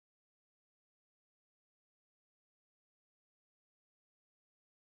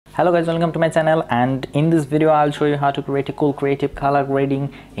Hello guys, welcome to my channel, and in this video I'll show you how to create a cool creative color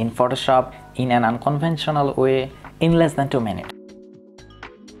grading in Photoshop in an unconventional way in less than 2 minutes.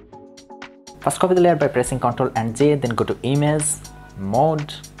 First, copy the layer by pressing Ctrl and J, then go to Image,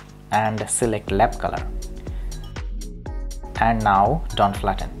 Mode and select Lab Color. And now don't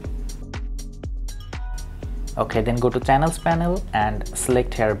flatten. Okay, then go to Channels panel and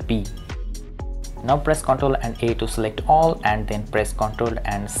select here B. Now press Ctrl and A to select all, and then press Ctrl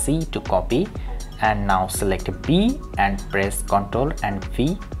and C to copy, and now select B and press Ctrl and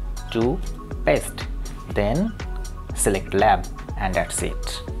V to paste. Then select Lab, and that's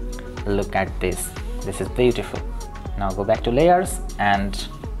it. Look at this. This is beautiful. Now go back to layers, and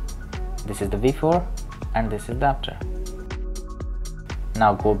this is the before and this is the after.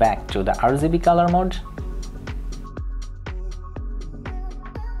 Now go back to the RGB color mode.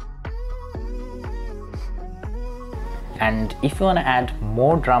 And if you want to add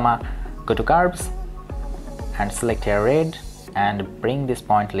more drama, go to curves and select a red and bring this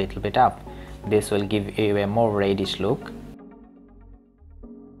point a little bit up. This will give you a more reddish look.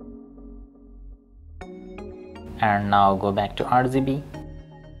 And now go back to RGB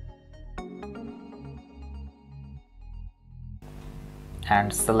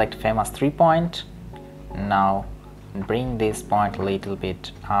and select famous 3-point. Now bring this point a little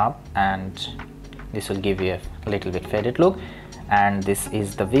bit up, and this will give you a little bit faded look. And this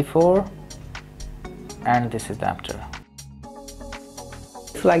is the before and this is the after.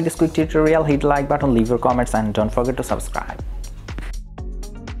 If you like this quick tutorial, hit the like button, leave your comments, and don't forget to subscribe.